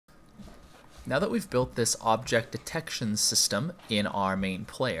Now that we've built this object detection system in our main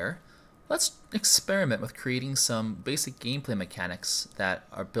player, let's experiment with creating some basic gameplay mechanics that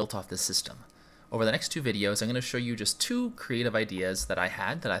are built off this system. Over the next two videos, I'm going to show you just two creative ideas that I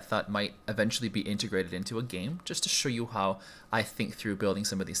had that I thought might eventually be integrated into a game, just to show you how I think through building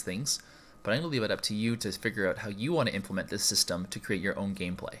some of these things. But I'm going to leave it up to you to figure out how you want to implement this system to create your own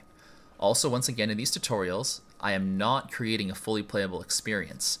gameplay. Also, once again, in these tutorials, I am not creating a fully playable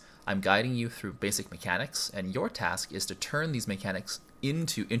experience. I'm guiding you through basic mechanics, and your task is to turn these mechanics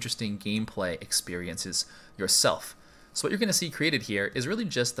into interesting gameplay experiences yourself. So what you're going to see created here is really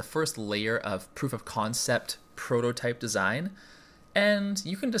just the first layer of proof of concept prototype design, and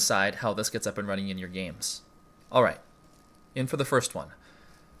you can decide how this gets up and running in your games. Alright, in for the first one.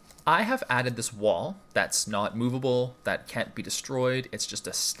 I have added this wall that's not movable, that can't be destroyed, it's just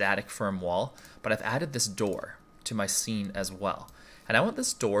a static firm wall, but I've added this door to my scene as well. And I want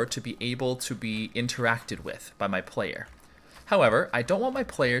this door to be able to be interacted with by my player. However, I don't want my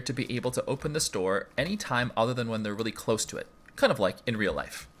player to be able to open this door anytime other than when they're really close to it, kind of like in real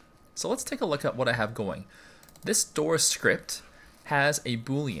life. So let's take a look at what I have going. This door script has a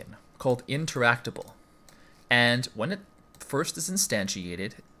boolean called interactable, and when it first is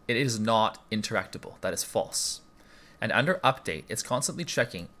instantiated, it is not interactable. That is false. And under update, it's constantly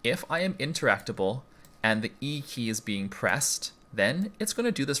checking if I am interactable and the E key is being pressed, then it's going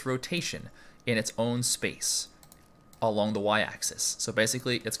to do this rotation in its own space along the y-axis. So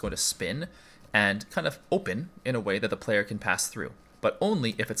basically it's going to spin and kind of open in a way that the player can pass through, but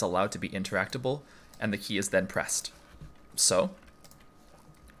only if it's allowed to be interactable and the key is then pressed. So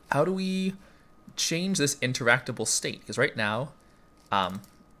how do we change this interactable state? Because right now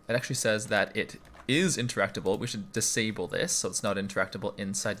it actually says that it is interactable. We should disable this so it's not interactable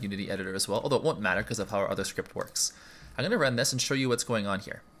inside Unity Editor as well, although it won't matter because of how our other script works. I'm going to run this and show you what's going on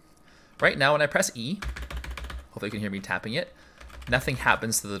here. Right now when I press E, hopefully you can hear me tapping it, nothing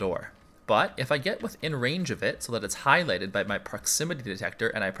happens to the door. But if I get within range of it so that it's highlighted by my proximity detector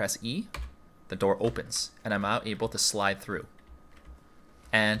and I press E, the door opens and I'm now able to slide through.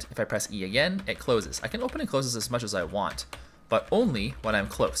 And if I press E again, it closes. I can open and close this as much as I want, but only when I'm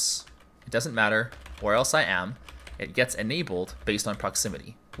close. It doesn't matter where else I am, it gets enabled based on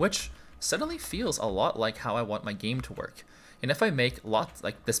proximity, which suddenly feels a lot like how I want my game to work. And if I make lots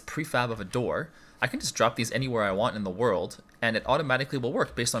like this prefab of a door, I can just drop these anywhere I want in the world, and it automatically will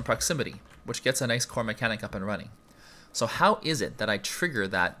work based on proximity, which gets a nice core mechanic up and running. So how is it that I trigger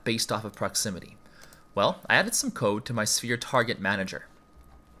that based off of proximity? Well, I added some code to my Sphere Target Manager.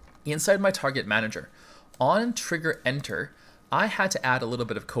 Inside my Target Manager, on trigger enter, I had to add a little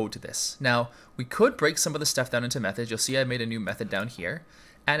bit of code to this. Now, we could break some of the stuff down into methods. You'll see I made a new method down here,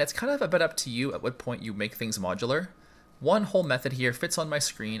 and it's kind of a bit up to you at what point you make things modular. One whole method here fits on my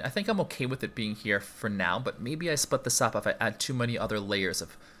screen. I think I'm okay with it being here for now, but maybe I split this up if I add too many other layers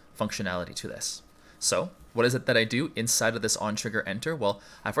of functionality to this. So what is it that I do inside of this on trigger enter? Well,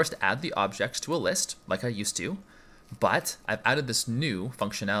 I first add the objects to a list like I used to, but I've added this new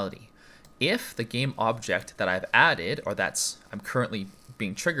functionality. If the game object that I've added, or I'm currently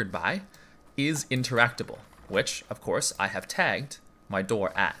being triggered by, is interactable, which of course I have tagged my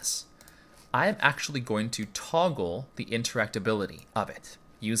door as, I am actually going to toggle the interactability of it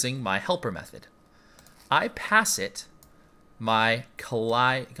using my helper method. I pass it my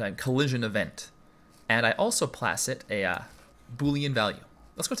collision event, and I also pass it a Boolean value.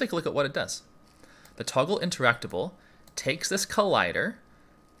 Let's go take a look at what it does. The toggle interactable takes this collider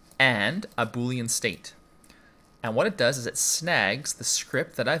and a Boolean state. And what it does is it snags the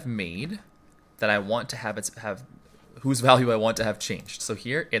script that I've made that I want to have whose value I want to have changed. So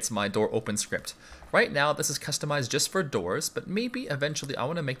here it's my door open script. Right now this is customized just for doors, but maybe eventually I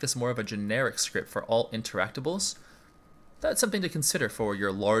want to make this more of a generic script for all interactables. That's something to consider for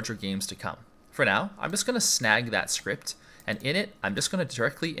your larger games to come. For now, I'm just going to snag that script, and in it I'm just going to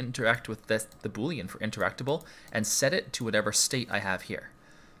directly interact with the Boolean for interactable and set it to whatever state I have here.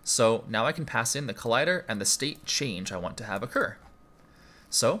 So now I can pass in the collider and the state change I want to have occur.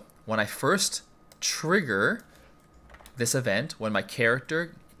 So when I first trigger this event, when my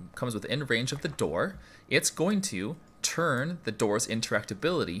character comes within range of the door, it's going to turn the door's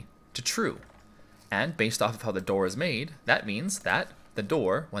interactability to true. And based off of how the door is made, that means that the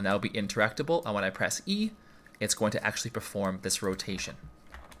door will now be interactable, and when I press E, it's going to actually perform this rotation.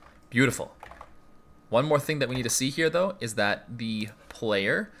 Beautiful. One more thing that we need to see here, though, is that the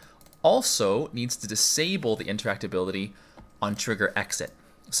player also needs to disable the interactability on trigger exit.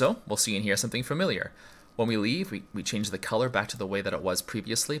 So we'll see in here something familiar. When we leave, we change the color back to the way that it was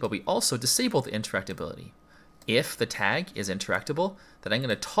previously, but we also disable the interactability. If the tag is interactable, then I'm going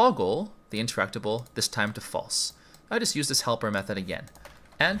to toggle the interactable this time to false. I just use this helper method again.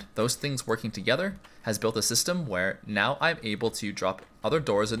 And those things working together has built a system where now I'm able to drop other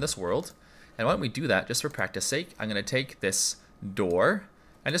doors in this world. And why don't we do that just for practice sake? I'm going to take this door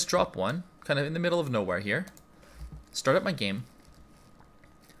and just drop one kind of in the middle of nowhere here. Start up my game.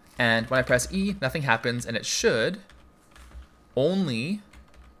 And when I press E, nothing happens, and it should only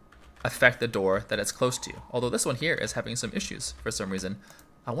affect the door that it's close to. Although this one here is having some issues for some reason.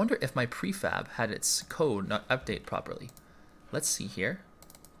 I wonder if my prefab had its code not update properly. Let's see here.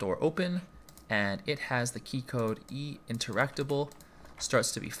 Door open, and it has the key code E interactable.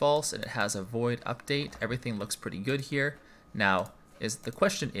 Starts to be false, and it has a void update. Everything looks pretty good here. Now, the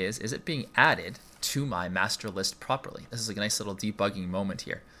question is it being added to my master list properly? This is a nice little debugging moment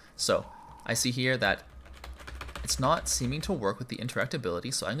here. So I see here that it's not seeming to work with the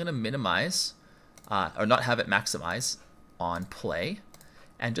interactability, so I'm going to minimize, or not have it maximize on play,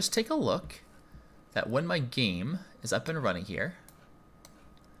 and just take a look that when my game is up and running here,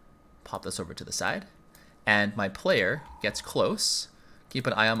 pop this over to the side, and my player gets close, keep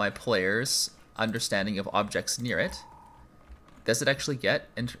an eye on my player's understanding of objects near it. Does it actually get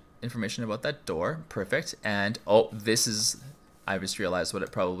information about that door? Perfect. And oh, this is, I just realized what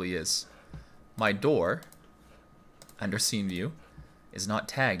it probably is. My door under scene view is not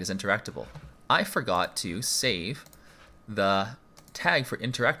tagged as interactable. I forgot to save the tag for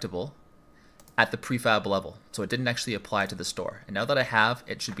interactable at the prefab level, so it didn't actually apply to this door. And now that I have,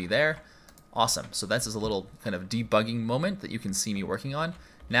 it should be there. Awesome. So that's just a little kind of debugging moment that you can see me working on.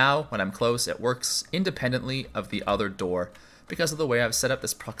 Now, when I'm close, it works independently of the other door because of the way I've set up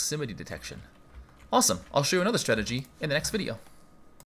this proximity detection. Awesome. I'll show you another strategy in the next video.